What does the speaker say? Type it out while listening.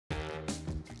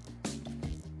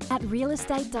At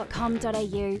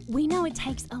realestate.com.au, we know it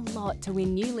takes a lot to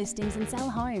win new listings and sell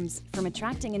homes, from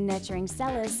attracting and nurturing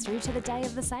sellers through to the day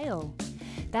of the sale.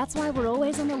 That's why we're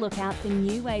always on the lookout for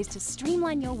new ways to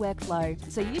streamline your workflow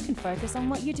so you can focus on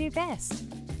what you do best.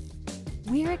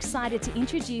 We're excited to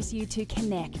introduce you to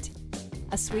Connect,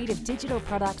 a suite of digital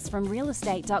products from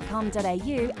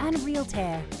realestate.com.au and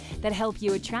Realtair that help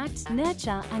you attract,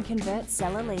 nurture and convert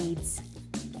seller leads.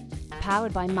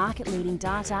 Powered by market-leading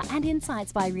data and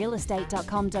insights by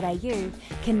realestate.com.au,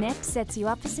 Connect sets you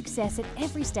up for success at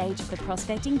every stage of the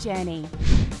prospecting journey.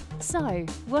 So,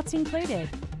 what's included?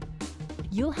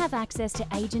 You'll have access to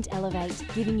Agent Elevate,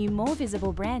 giving you more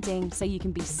visible branding so you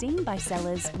can be seen by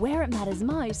sellers where it matters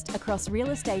most across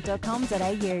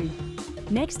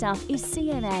realestate.com.au. Next up is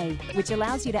CMA, which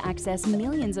allows you to access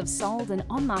millions of sold and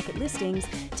on-market listings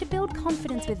to build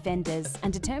confidence with vendors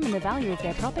and determine the value of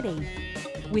their property.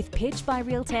 With Pitch by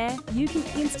Realtair, you can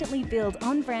instantly build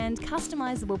on-brand,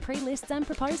 customizable pre-lists and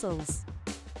proposals.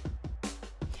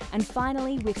 And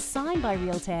finally, with Sign by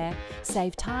Realtair,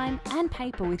 save time and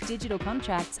paper with digital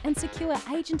contracts and secure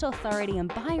agent authority and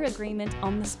buyer agreement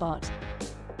on the spot.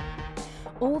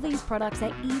 All these products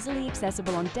are easily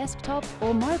accessible on desktop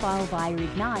or mobile via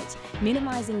Ignite,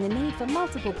 minimising the need for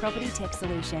multiple property tech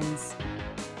solutions.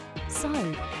 So,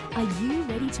 are you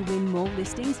ready to win more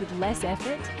listings with less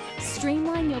effort?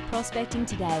 Streamline your prospecting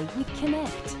today with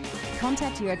Connect.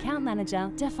 Contact your account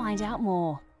manager to find out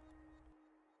more.